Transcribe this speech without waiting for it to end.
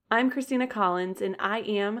I'm Christina Collins, and I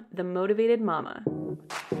am the Motivated Mama.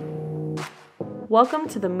 Welcome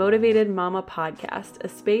to the Motivated Mama podcast, a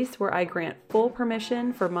space where I grant full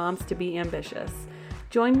permission for moms to be ambitious.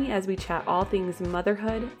 Join me as we chat all things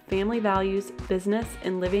motherhood, family values, business,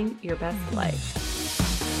 and living your best life.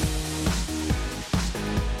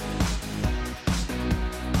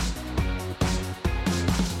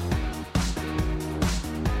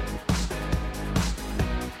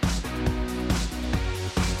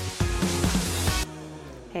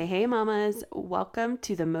 Hey mamas, welcome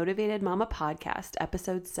to the Motivated Mama podcast,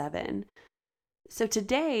 episode 7. So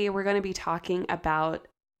today we're going to be talking about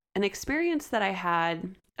an experience that I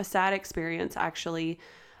had, a sad experience actually,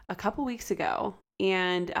 a couple weeks ago.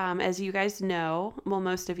 And as you guys know, well,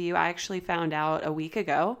 most of you, I actually found out a week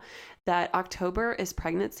ago that October is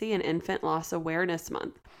Pregnancy and Infant Loss Awareness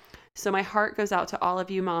Month. So my heart goes out to all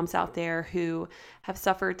of you moms out there who have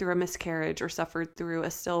suffered through a miscarriage or suffered through a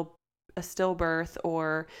stillbirth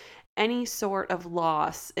or any sort of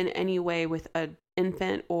loss in any way with an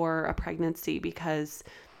infant or a pregnancy, because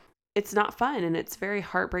it's not fun and it's very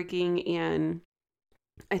heartbreaking, and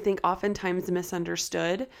I think oftentimes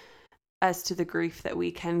misunderstood as to the grief that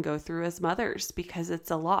we can go through as mothers, because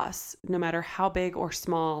it's a loss. No matter how big or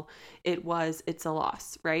small it's a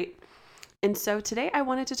loss, right? And so today I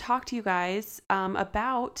wanted to talk to you guys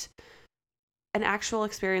about an actual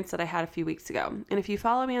experience that I had a few weeks ago. And if you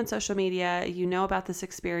follow me on social media, you know about this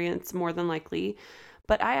experience more than likely,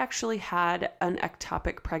 but I actually had an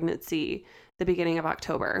ectopic pregnancy the beginning of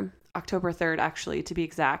October 3rd, actually, to be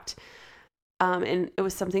exact. And it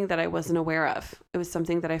was something that I wasn't aware of. It was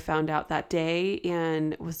something that I found out that day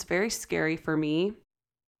and was very scary for me.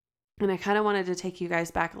 And I kind of wanted to take you guys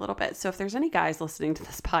back a little bit. So if there's any guys listening to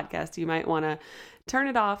this podcast, you might want to turn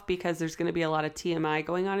it off, because there's going to be a lot of TMI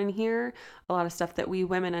going on in here, a lot of stuff that we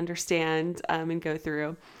women understand and go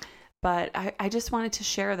through. But I just wanted to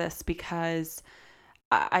share this because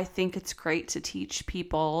I think it's great to teach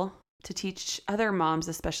people, to teach other moms,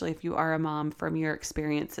 especially if you are a mom, from your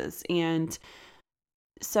experiences. And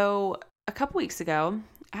so a couple weeks ago,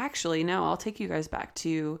 actually, no, I'll take you guys back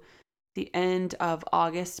to the end of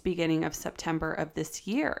August, beginning of September of this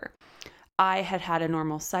year. I had a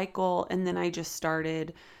normal cycle, and then I just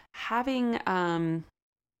started having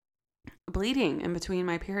bleeding in between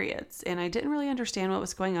my periods, and I didn't really understand what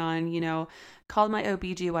was going on. Called my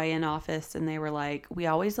OBGYN office, and they were like, we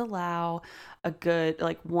always allow a good,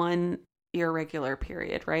 one irregular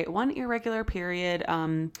period, right? One irregular period,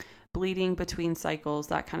 bleeding between cycles,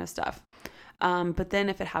 that kind of stuff. But then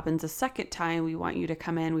if it happens a second time, we want you to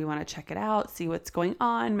come in, we want to check it out, see what's going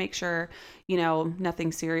on, make sure,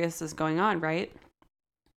 nothing serious is going on, right?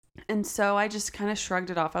 And so I just kind of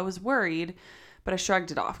shrugged it off. I was worried, but I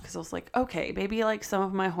shrugged it off because I was like, okay, maybe some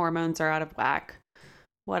of my hormones are out of whack,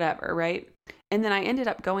 whatever, right? And then I ended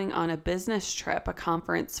up going on a business trip, a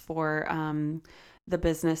conference for the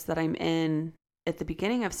business that I'm in at the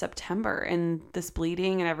beginning of September, and this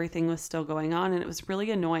bleeding and everything was still going on, and it was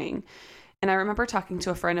really annoying. And I remember talking to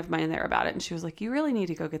a friend of mine there about it, and she was like, you really need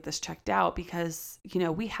to go get this checked out because,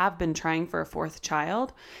 we have been trying for a 4th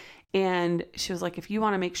child. And she was like, if you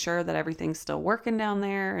want to make sure that everything's still working down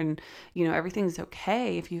there and, everything's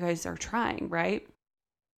okay if you guys are trying, right?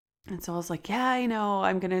 And so I was like, yeah,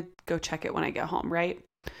 I'm going to go check it when I get home, right?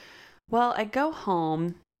 Well, I go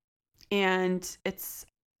home, and it's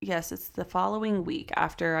the following week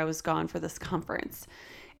after I was gone for this conference.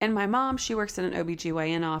 And my mom, she works in an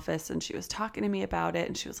OBGYN office, and she was talking to me about it.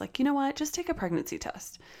 And she was like, you know what? Just take a pregnancy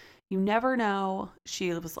test. You never know.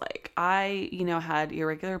 She was like, I, had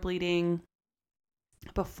irregular bleeding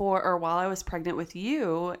before or while I was pregnant with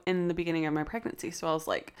you in the beginning of my pregnancy. So I was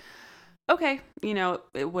like, okay,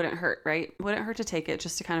 it wouldn't hurt, right? It wouldn't hurt to take it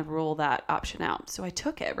just to kind of rule that option out. So I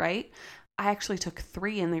took it, right? I actually took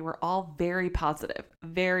 3, and they were all very positive,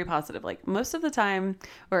 very positive. Like most of the time,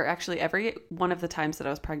 or actually every one of the times that I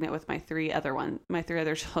was pregnant with my 3 other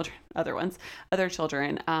children,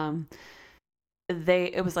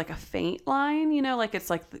 it was like a faint line, it's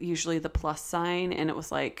like usually the plus sign. And it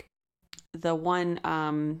was like the one,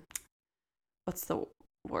 what's the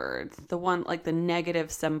word? The one, like the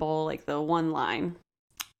negative symbol, like the one line.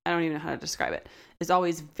 I don't even know how to describe it, is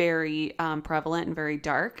always very prevalent and very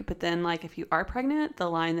dark. But then if you are pregnant, the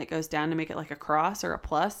line that goes down to make it like a cross or a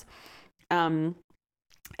plus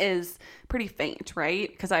is pretty faint, right?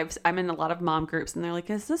 Because I'm in a lot of mom groups, and they're like,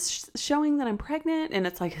 is this showing that I'm pregnant? And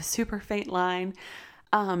it's like a super faint line.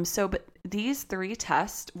 But these 3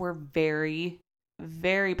 tests were very,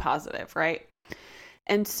 very positive, right?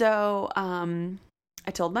 And so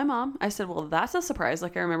I told my mom, I said, well, that's a surprise.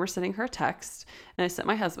 Like, I remember sending her a text, and I sent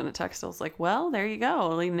my husband a text. I was like, well, there you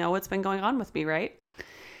go. You know what's been going on with me, right?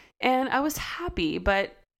 And I was happy,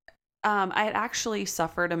 but I had actually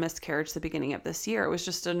suffered a miscarriage the beginning of this year. It was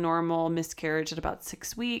just a normal miscarriage at about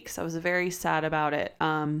 6 weeks. I was very sad about it.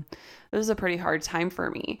 It was a pretty hard time for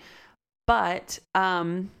me. But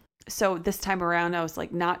so this time around, I was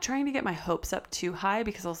like not trying to get my hopes up too high,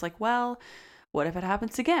 because I was like, well, what if it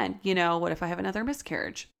happens again? You know, what if I have another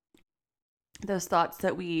miscarriage? Those thoughts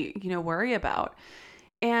that we, worry about.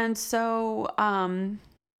 And so,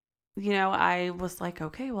 I was like,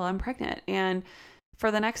 okay, well, I'm pregnant. And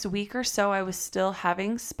for the next week or so, I was still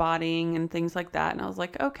having spotting and things like that. And I was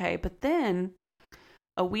like, okay. But then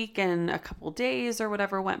a week and a couple days or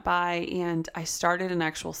whatever went by, and I started an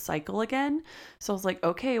actual cycle again. So I was like,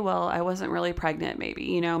 okay, well, I wasn't really pregnant.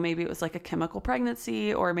 Maybe, maybe it was like a chemical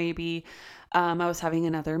pregnancy, or maybe I was having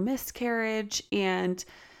another miscarriage. And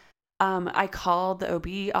I called the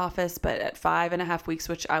OB office, but at 5.5 weeks,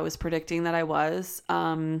 which I was predicting that I was,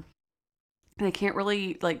 and they can't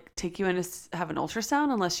really like take you in to have an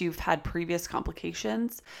ultrasound unless you've had previous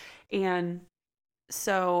complications. And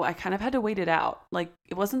so I kind of had to wait it out. Like,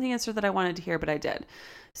 it wasn't the answer that I wanted to hear, but I did.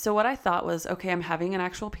 So what I thought was, okay, I'm having an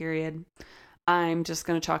actual period. I'm just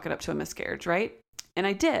going to chalk it up to a miscarriage, right? And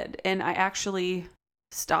I did. And I actually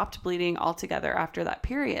stopped bleeding altogether after that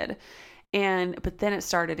period. But then it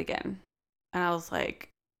started again. And I was like,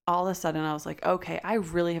 all of a sudden I was like, okay, I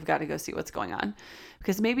really have got to go see what's going on,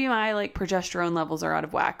 because maybe my like progesterone levels are out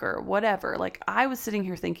of whack or whatever. Like, I was sitting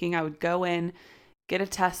here thinking I would go in, get a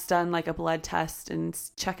test done, like a blood test, and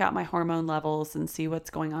check out my hormone levels and see what's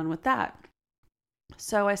going on with that.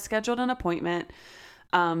 So I scheduled an appointment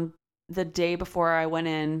the day before I went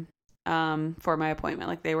in for my appointment.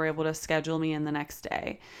 Like, they were able to schedule me in the next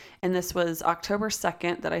day. And this was October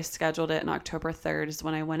 2nd that I scheduled it, and October 3rd is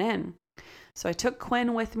when I went in. So I took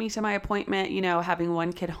Quinn with me to my appointment. Having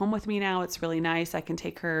one kid home with me now, it's really nice. I can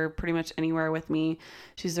take her pretty much anywhere with me.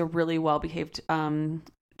 She's a really well-behaved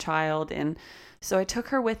child. And so I took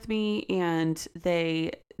her with me, and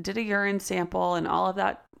they did a urine sample and all of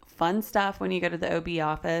that fun stuff when you go to the OB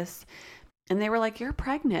office. And they were like, you're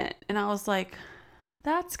pregnant. And I was like,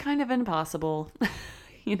 that's kind of impossible.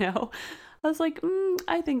 I was like,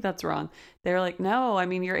 I think that's wrong. They were like, no, I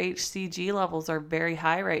mean, your HCG levels are very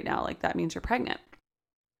high right now. Like, that means you're pregnant.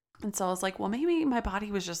 And so I was like, well, maybe my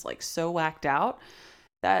body was just like so whacked out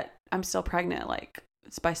that I'm still pregnant. Like,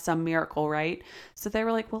 it's by some miracle, right? So they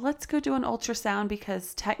were like, well, let's go do an ultrasound,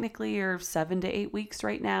 because technically you're 7 to 8 weeks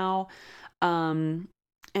right now. And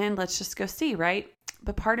let's just go see, right?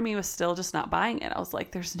 But part of me was still just not buying it. I was like,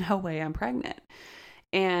 there's no way I'm pregnant.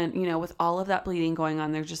 And, with all of that bleeding going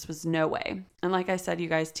on, there just was no way. And like I said, you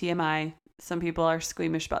guys, TMI, some people are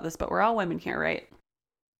squeamish about this, but we're all women here, right?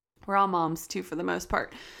 We're all moms too, for the most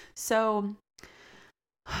part. So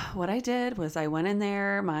what I did was I went in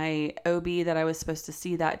there. My OB that I was supposed to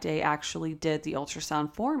see that day actually did the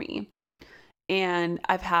ultrasound for me. And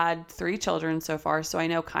I've had 3 children so far, so I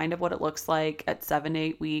know kind of what it looks like at 7 to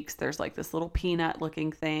 8 weeks. There's like this little peanut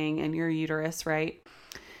looking thing in your uterus, right?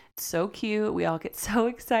 It's so cute. We all get so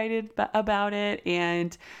excited about it.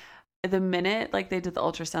 And the minute like they did the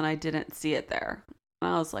ultrasound, I didn't see it there.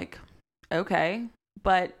 And I was like, okay.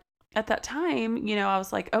 But at that time, I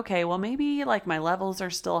was like, okay, well, maybe like my levels are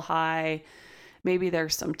still high. Maybe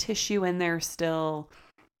there's some tissue in there still,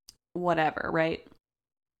 whatever, right?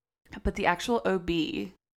 But the actual OB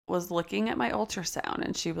was looking at my ultrasound,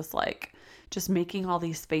 and she was like just making all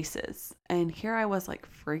these faces. And here I was like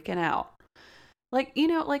freaking out. Like,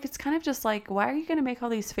 like it's kind of just like, why are you going to make all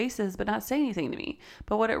these faces but not say anything to me?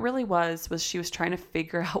 But what it really was she was trying to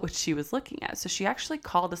figure out what she was looking at. So she actually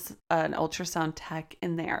called an ultrasound tech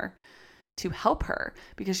in there to help her,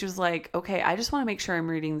 because she was like, okay, I just want to make sure I'm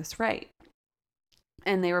reading this right.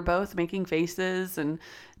 And they were both making faces and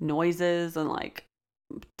noises and like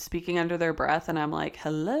speaking under their breath. And I'm like,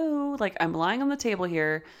 hello, like I'm lying on the table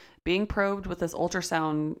here being probed with this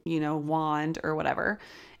ultrasound, wand or whatever.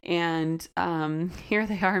 And here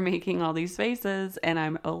they are making all these faces, and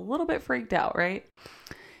I'm a little bit freaked out, right?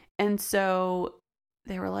 And so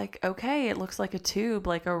they were like, okay, it looks like a tube,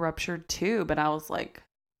 like a ruptured tube. And I was like,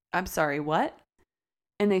 I'm sorry, what?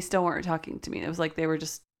 And they still weren't talking to me. It was like they were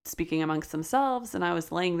just speaking amongst themselves, and I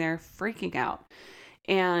was laying there freaking out.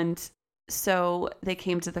 And so they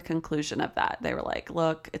came to the conclusion of that. They were like,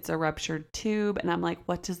 look, it's a ruptured tube. And I'm like,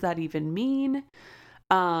 what does that even mean?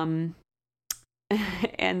 And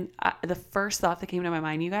the first thought that came to my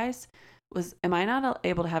mind, you guys, was, am I not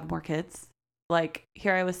able to have more kids? Like,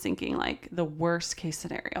 here I was thinking like the worst case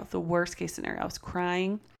scenario. I was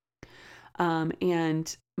crying.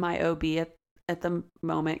 And my OB at the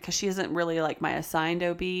moment, because she isn't really like my assigned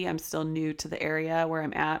OB, I'm still new to the area where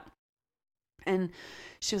I'm at. And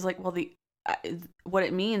she was like, well, what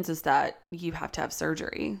it means is that you have to have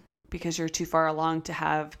surgery because you're too far along to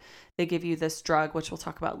have, they give you this drug, which we'll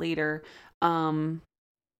talk about later,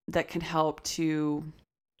 that can help to,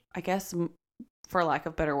 I guess, for lack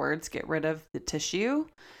of better words, get rid of the tissue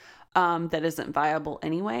that isn't viable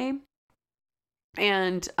anyway.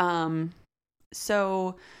 And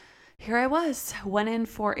so here I went in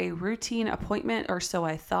for a routine appointment, or so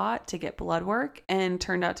I thought, to get blood work, and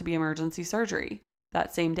turned out to be emergency surgery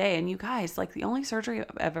that same day. And you guys, like, the only surgery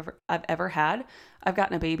I've ever had, I've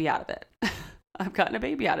gotten a baby out of it. I've gotten a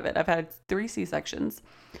baby out of it. I've had 3 C-sections.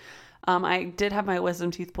 I did have my wisdom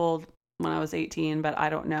teeth pulled when I was 18, but I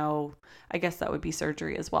don't know. I guess that would be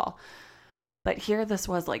surgery as well. But here, this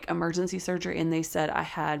was like emergency surgery, and they said I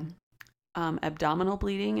had abdominal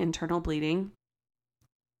bleeding, internal bleeding,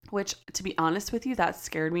 which, to be honest with you, that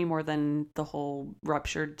scared me more than the whole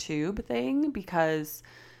ruptured tube thing, because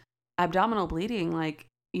abdominal bleeding, like,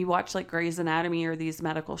 you watch like Grey's Anatomy or these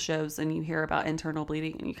medical shows and you hear about internal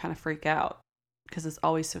bleeding and you kind of freak out because it's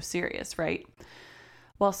always so serious, right?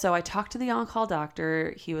 Well, so I talked to the on-call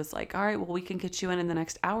doctor. He was like, all right, well, we can get you in the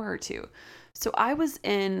next hour or two. So I was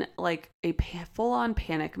in like a full-on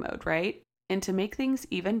panic mode, right? And to make things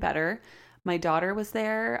even better, my daughter was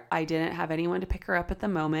there. I didn't have anyone to pick her up at the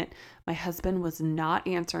moment. My husband was not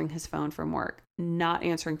answering his phone from work, not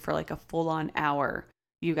answering for like a full-on hour.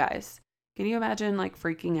 You guys, can you imagine like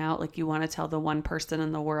freaking out? Like, you want to tell the one person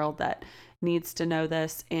in the world that needs to know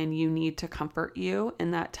this and you need to comfort you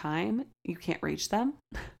in that time. You can't reach them.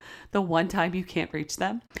 The one time you can't reach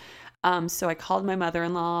them. So I called my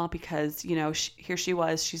mother-in-law because, you know, here she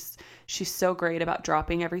was. She's so great about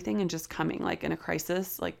dropping everything and just coming like in a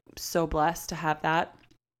crisis, like so blessed to have that.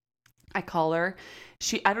 I call her.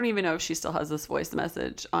 I don't even know if she still has this voice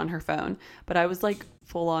message on her phone, but I was like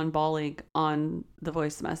full on bawling on the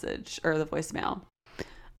voice message or the voicemail.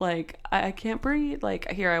 Like, I can't breathe.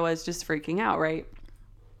 Like, here I was just freaking out, right?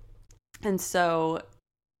 And so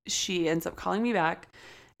she ends up calling me back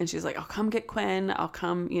and she's like, I'll come get Quinn. I'll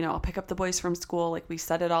come, you know, I'll pick up the boys from school. Like, we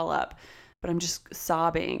set it all up. But I'm just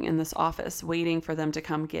sobbing in this office, waiting for them to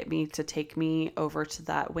come get me, to take me over to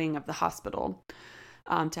that wing of the hospital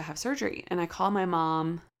to have surgery. And I call my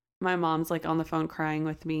mom. My mom's like on the phone crying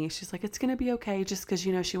with me. She's like, it's going to be okay, just because,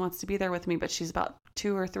 you know, she wants to be there with me, but she's about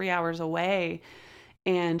 2 or 3 hours away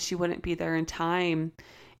and she wouldn't be there in time.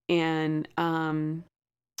 And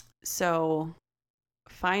so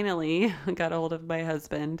finally I got a hold of my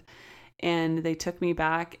husband and they took me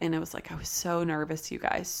back, and it was like, I was so nervous, you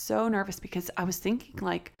guys, so nervous, because I was thinking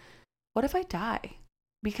like, what if I die?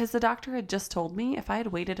 Because the doctor had just told me if I had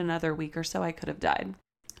waited another week or so, I could have died.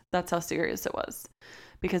 That's how serious it was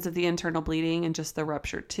because of the internal bleeding and just the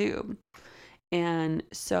ruptured tube. And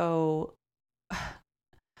so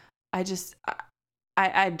I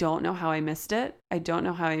don't know how I missed it. I don't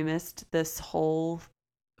know how I missed this whole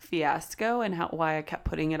fiasco and why I kept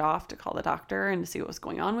putting it off to call the doctor and to see what was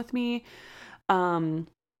going on with me. And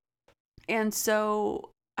so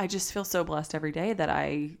I just feel so blessed every day that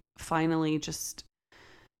I finally just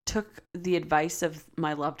took the advice of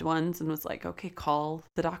my loved ones and was like, okay, call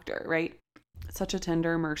the doctor, right? Such a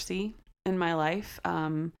tender mercy in my life.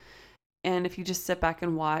 And if you just sit back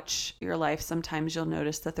and watch your life, sometimes you'll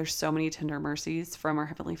notice that there's so many tender mercies from our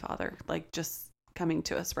Heavenly Father, like just coming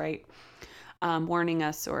to us, right? Warning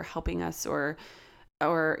us or helping us or,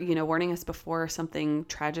 you know, warning us before something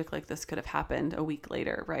tragic like this could have happened a week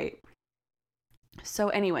later, right? So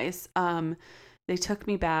anyways, they took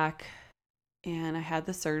me back and I had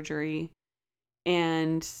the surgery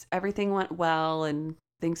and everything went well and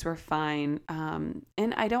things were fine. And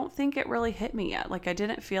I don't think it really hit me yet. Like, I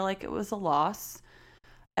didn't feel like it was a loss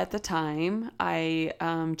at the time. I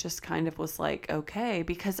just kind of was like, okay,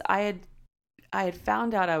 because I had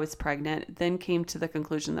found out I was pregnant, then came to the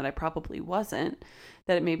conclusion that I probably wasn't,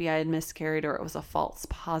 that maybe I had miscarried or it was a false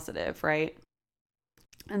positive, right?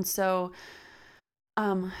 And so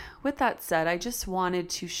with that said, I just wanted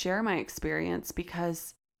to share my experience,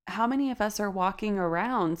 because how many of us are walking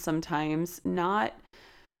around sometimes not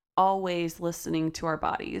always listening to our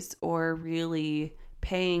bodies or really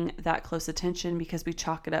paying that close attention because we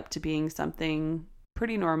chalk it up to being something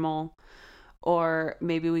pretty normal, or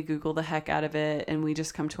maybe we Google the heck out of it and we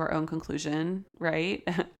just come to our own conclusion, right?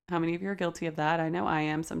 How many of you are guilty of that? I know I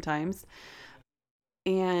am sometimes.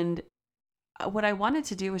 And what I wanted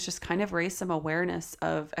to do was just kind of raise some awareness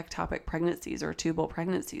of ectopic pregnancies or tubal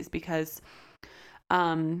pregnancies, because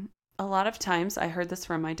a lot of times I heard this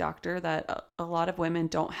from my doctor that a lot of women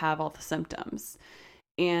don't have all the symptoms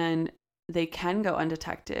and they can go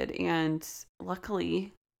undetected. And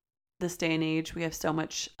luckily, this day and age, we have so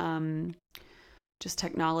much just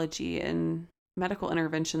technology and medical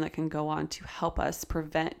intervention that can go on to help us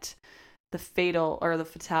prevent the fatal or the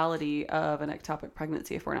fatality of an ectopic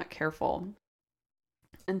pregnancy if we're not careful.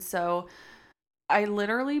 And so I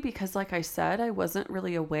literally, because like I said, I wasn't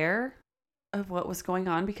really aware of what was going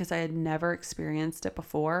on because I had never experienced it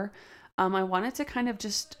before. I wanted to kind of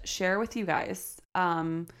just share with you guys,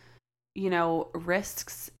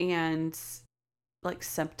 risks and like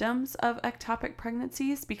symptoms of ectopic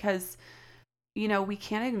pregnancies because, we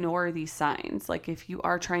can't ignore these signs. Like if you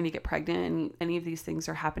are trying to get pregnant and any of these things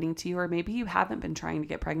are happening to you, or maybe you haven't been trying to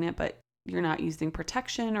get pregnant, but you're not using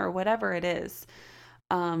protection or whatever it is.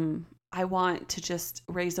 I want to just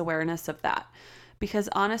raise awareness of that because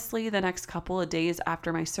honestly, the next couple of days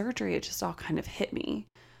after my surgery, it just all kind of hit me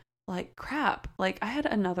like crap. Like I had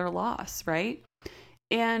another loss, right?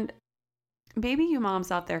 And maybe you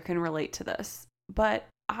moms out there can relate to this, but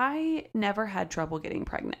I never had trouble getting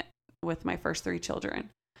pregnant with my first 3 children.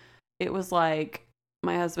 It was like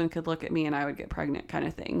my husband could look at me and I would get pregnant kind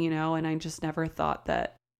of thing, and I just never thought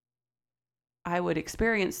that I would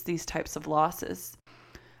experience these types of losses.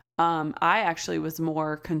 I actually was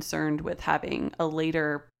more concerned with having a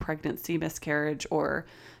later pregnancy, miscarriage, or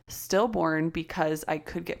stillborn because I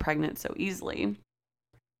could get pregnant so easily.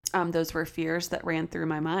 Those were fears that ran through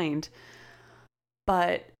my mind.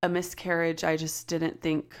 But a miscarriage, I just didn't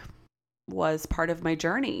think was part of my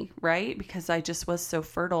journey, right? Because I just was so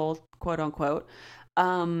fertile, quote unquote.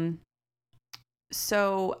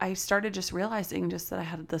 So I started just realizing just that I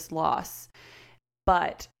had this loss.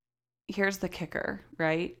 But here's the kicker,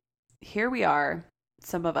 right? Here we are,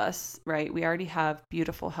 some of us, right? We already have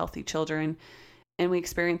beautiful, healthy children and we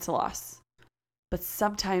experience a loss. But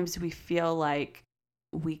sometimes we feel like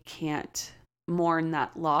we can't mourn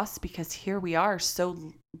that loss because here we are so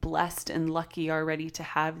blessed and lucky already to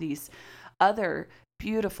have these other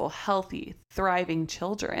beautiful, healthy, thriving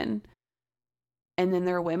children. And then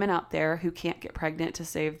there are women out there who can't get pregnant to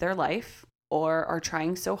save their life or are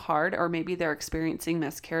trying so hard, or maybe they're experiencing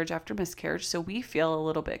miscarriage after miscarriage. So we feel a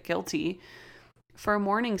little bit guilty for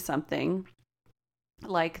mourning something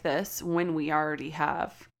like this when we already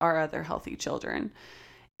have our other healthy children.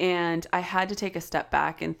 And I had to take a step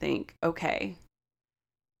back and think, okay,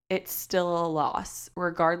 it's still a loss.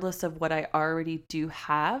 Regardless of what I already do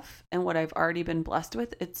have and what I've already been blessed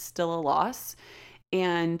with, it's still a loss.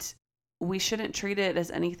 And we shouldn't treat it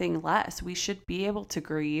as anything less. We should be able to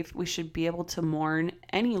grieve. We should be able to mourn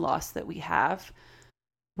any loss that we have,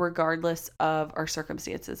 regardless of our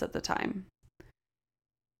circumstances at the time.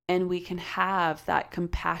 And we can have that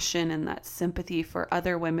compassion and that sympathy for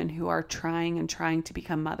other women who are trying to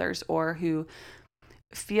become mothers or who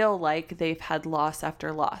feel like they've had loss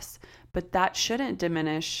after loss. But that shouldn't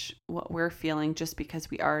diminish what we're feeling just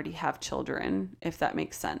because we already have children, if that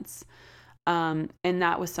makes sense. And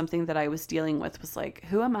that was something that I was dealing with, was like,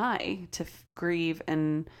 who am I to grieve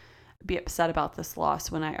and be upset about this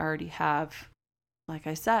loss when I already have, like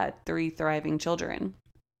I said, 3 thriving children?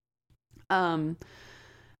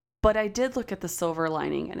 But I did look at the silver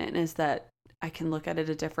lining in it, is that I can look at it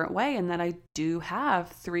a different way, and that I do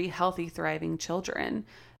have 3 healthy, thriving children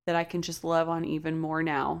that I can just love on even more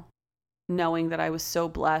now, knowing that I was so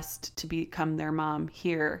blessed to become their mom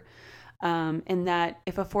here. And that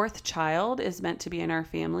if a 4th child is meant to be in our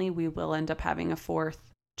family, we will end up having a 4th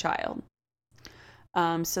child.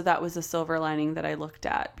 So that was a silver lining that I looked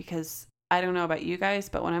at, because I don't know about you guys,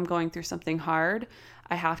 but when I'm going through something hard,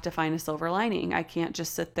 I have to find a silver lining. I can't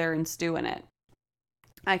just sit there and stew in it.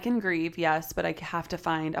 I can grieve, yes, but I have to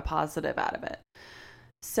find a positive out of it.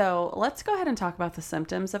 So let's go ahead and talk about the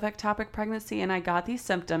symptoms of ectopic pregnancy. And I got these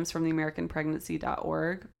symptoms from the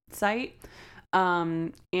AmericanPregnancy.org site.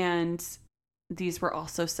 And these were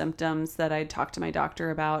also symptoms that I talked to my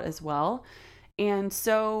doctor about as well. And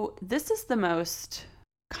so this is the most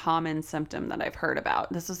common symptom that I've heard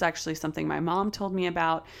about. This is actually something my mom told me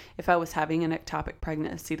about if I was having an ectopic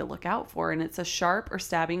pregnancy to look out for. And it's a sharp or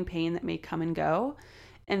stabbing pain that may come and go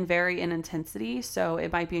and vary in intensity. So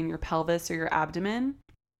it might be in your pelvis or your abdomen.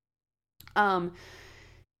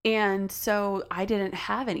 And so I didn't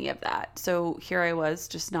have any of that. So here I was,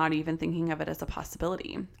 just not even thinking of it as a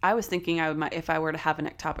possibility. I was thinking if I were to have an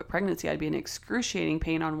ectopic pregnancy, I'd be in excruciating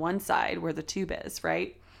pain on one side where the tube is,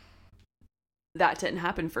 right? That didn't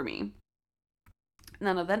happen for me.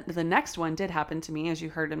 None of that. The next one did happen to me, as you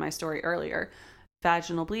heard in my story earlier.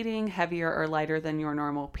 Vaginal bleeding, heavier or lighter than your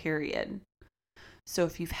normal period. So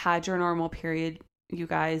if you've had your normal period, you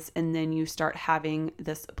guys, and then you start having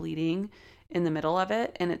this bleeding in the middle of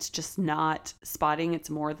it, and it's just not spotting, it's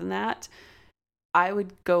more than that, I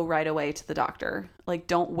would go right away to the doctor. Like,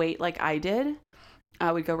 don't wait like I did.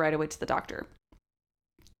 I would go right away to the doctor.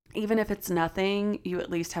 Even if it's nothing, you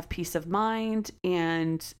at least have peace of mind,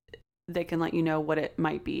 and they can let you know what it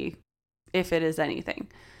might be, if it is anything.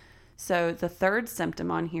 So the third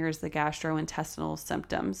symptom on here is the gastrointestinal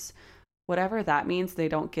symptoms. Whatever that means, they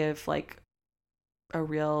don't give like a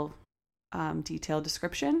real detailed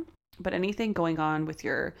description, but anything going on with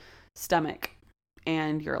your stomach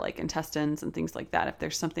and your like intestines and things like that, if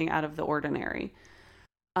there's something out of the ordinary.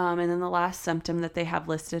 And then the last symptom that they have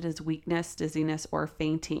listed is weakness, dizziness, or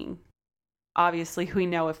fainting. Obviously, we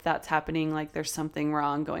know if that's happening, like there's something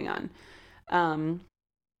wrong going on.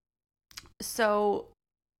 So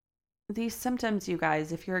these symptoms, you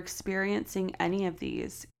guys, if you're experiencing any of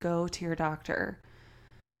these, go to your doctor.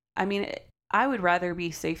 I mean, I would rather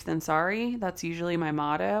be safe than sorry. That's usually my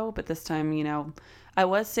motto. But this time, I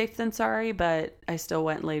was safe than sorry, but I still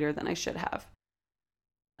went later than I should have.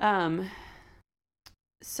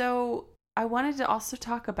 So I wanted to also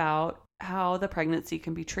talk about how the pregnancy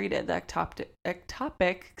can be treated. The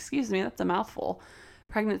ectopic, that's a mouthful.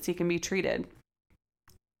 Pregnancy can be treated.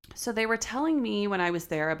 So they were telling me when I was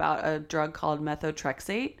there about a drug called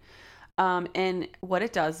methotrexate. And what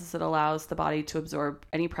it does is it allows the body to absorb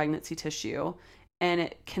any pregnancy tissue, and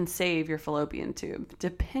it can save your fallopian tube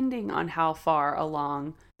depending on how far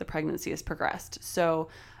along the pregnancy has progressed. So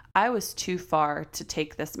I was too far to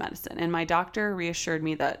take this medicine, and my doctor reassured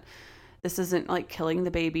me that this isn't like killing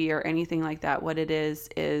the baby or anything like that. What it is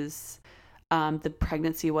the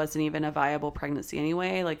pregnancy wasn't even a viable pregnancy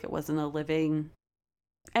anyway. Like, it wasn't a living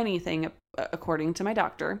anything according to my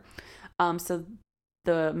doctor. So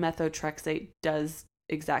the methotrexate does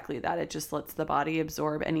exactly that. It just lets the body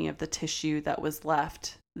absorb any of the tissue that was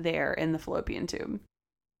left there in the fallopian tube.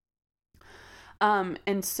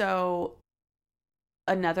 And so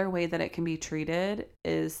another way that it can be treated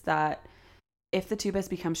is that if the tube has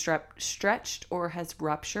become stretched or has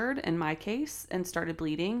ruptured, in my case, and started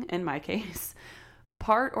bleeding, in my case,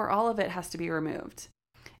 part or all of it has to be removed.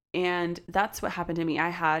 And that's what happened to me. I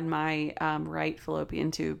had my right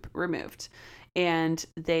fallopian tube removed, and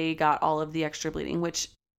they got all of the extra bleeding, which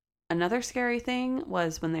another scary thing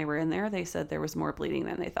was when they were in there, they said there was more bleeding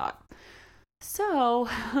than they thought. So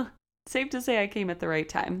safe to say I came at the right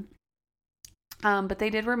time. But they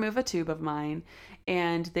did remove a tube of mine,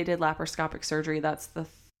 and they did laparoscopic surgery. That's the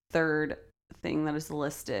third thing that is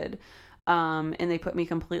listed. And they put me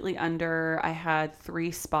completely under. I had 3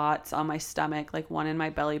 spots on my stomach, like 1 in my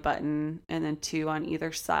belly button and then 2 on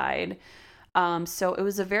either side. So it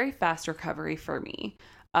was a very fast recovery for me.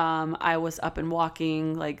 I was up and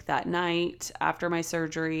walking like that night after my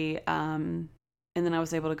surgery. And then I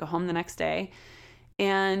was able to go home the next day.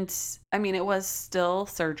 And I mean, it was still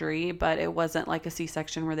surgery, but it wasn't like a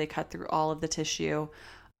C-section where they cut through all of the tissue.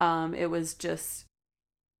 It was just,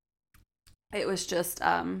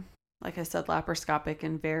 like I said, laparoscopic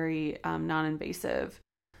and very non-invasive.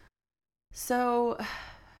 So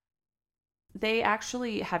they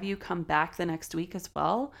actually have you come back the next week as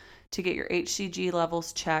well to get your HCG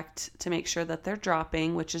levels checked to make sure that they're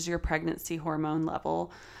dropping, which is your pregnancy hormone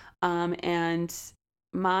level. And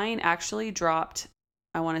mine actually dropped,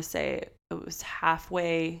 I want to say it was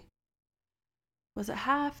halfway. Was it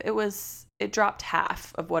half? It dropped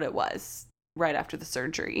half of what it was right after the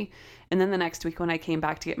surgery. And then the next week when I came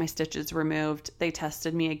back to get my stitches removed, they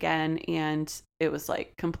tested me again, and it was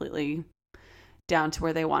like completely down to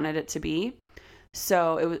where they wanted it to be.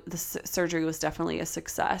 So the surgery was definitely a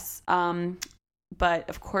success. But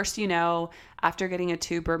of course, after getting a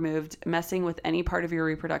tube removed, messing with any part of your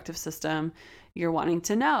reproductive system, you're wanting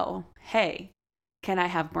to know, hey, can I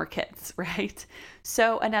have more kids, right?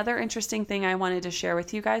 So another interesting thing I wanted to share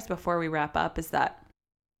with you guys before we wrap up is that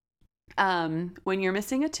when you're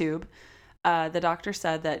missing a tube, the doctor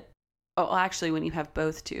said that, when you have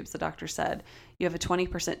both tubes, the doctor said you have a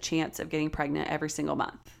 20% chance of getting pregnant every single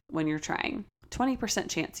month when you're trying. 20%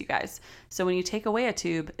 chance, you guys. So when you take away a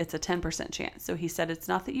tube, it's a 10% chance. So he said it's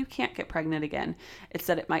not that you can't get pregnant again. It's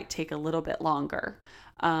that it might take a little bit longer.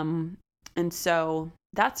 And so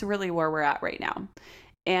that's really where we're at right now.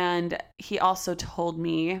 And he also told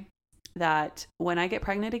me that when I get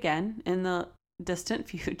pregnant again in the distant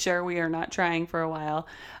future, we are not trying for a while,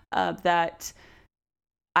 that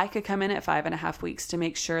I could come in at 5.5 weeks to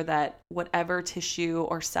make sure that whatever tissue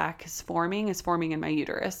or sac is forming in my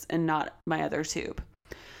uterus and not my other tube.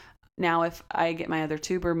 Now, if I get my other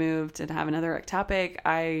tube removed and have another ectopic,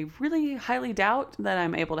 I really highly doubt that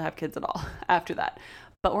I'm able to have kids at all after that.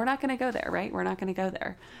 But we're not going to go there, right? We're not going to go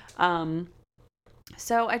there.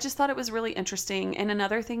 So I just thought it was really interesting. And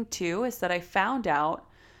another thing too is that I found out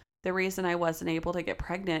the reason I wasn't able to get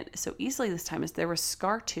pregnant so easily this time is there was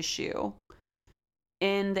scar tissue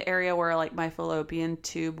in the area where like my fallopian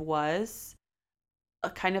tube was,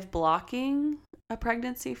 kind of blocking a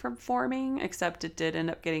pregnancy from forming, except it did end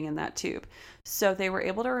up getting in that tube. So they were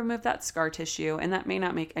able to remove that scar tissue, and that may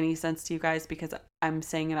not make any sense to you guys because I'm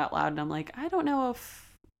saying it out loud and I'm like, I don't know if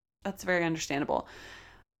that's very understandable.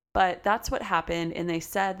 But that's what happened, and they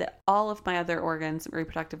said that all of my other organs,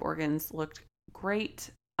 reproductive organs, looked great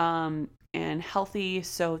and healthy.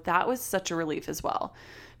 So that was such a relief as well,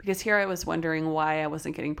 because here I was wondering why I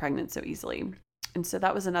wasn't getting pregnant so easily. And so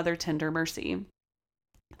that was another tender mercy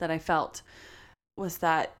that I felt, was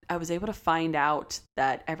that I was able to find out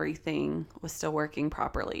that everything was still working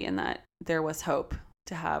properly and that there was hope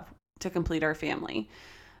to complete our family.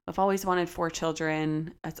 I've always wanted 4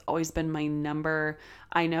 children. It's always been my number.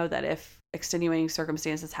 I know that if extenuating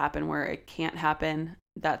circumstances happen where it can't happen,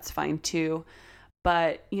 that's fine too.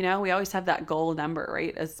 But, we always have that goal number,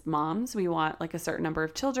 right? As moms, we want like a certain number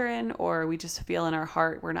of children, or we just feel in our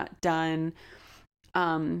heart we're not done,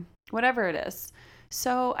 whatever it is.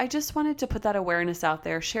 So I just wanted to put that awareness out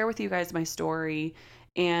there, share with you guys my story,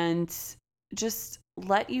 and just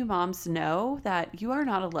let you moms know that you are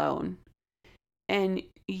not alone. And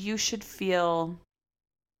you should feel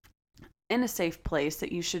in a safe place,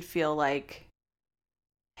 that you should feel like,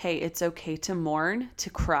 hey, it's okay to mourn, to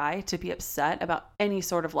cry, to be upset about any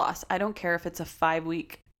sort of loss. I don't care if it's a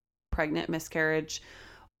 5-week pregnant miscarriage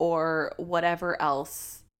or whatever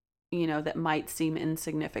else, that might seem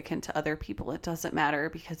insignificant to other people. It doesn't matter,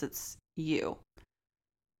 because it's you.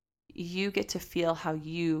 You get to feel how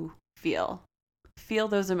you feel. Feel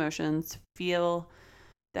those emotions, feel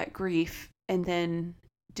that grief, and then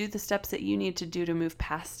do the steps that you need to do to move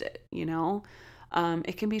past it,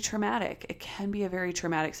 It can be traumatic. It can be a very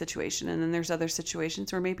traumatic situation. And then there's other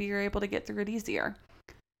situations where maybe you're able to get through it easier.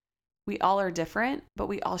 We all are different, but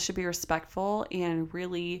we all should be respectful and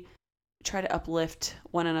really try to uplift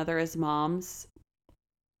one another as moms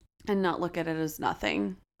and not look at it as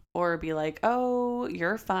nothing or be like, oh,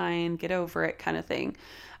 you're fine, get over it kind of thing.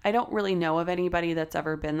 I don't really know of anybody that's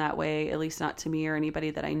ever been that way, at least not to me or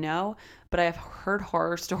anybody that I know, but I've heard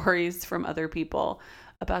horror stories from other people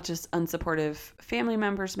about just unsupportive family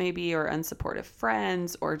members maybe, or unsupportive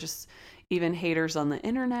friends, or just even haters on the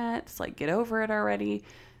internet. It's like, get over it already.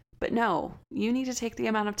 But no, you need to take the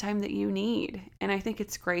amount of time that you need. And I think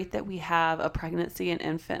it's great that we have a pregnancy and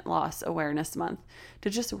infant loss awareness month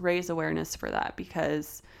to just raise awareness for that,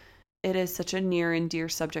 because it is such a near and dear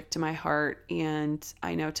subject to my heart. And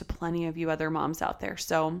I know to plenty of you other moms out there.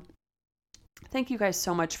 So thank you guys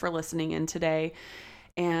so much for listening in today.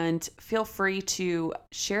 And feel free to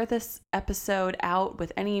share this episode out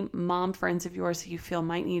with any mom friends of yours who you feel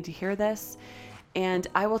might need to hear this. And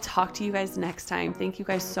I will talk to you guys next time. Thank you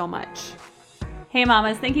guys so much. Hey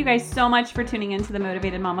mamas, thank you guys so much for tuning into the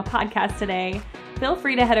Motivated Mama podcast today. Feel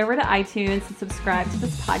free to head over to iTunes and subscribe to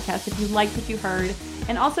this podcast if you liked what you heard.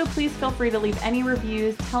 And also please feel free to leave any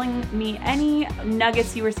reviews telling me any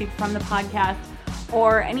nuggets you received from the podcast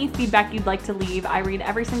or any feedback you'd like to leave. I read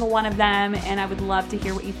every single one of them and I would love to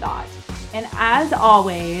hear what you thought. And as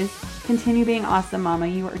always, continue being awesome, mama.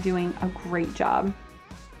 You are doing a great job.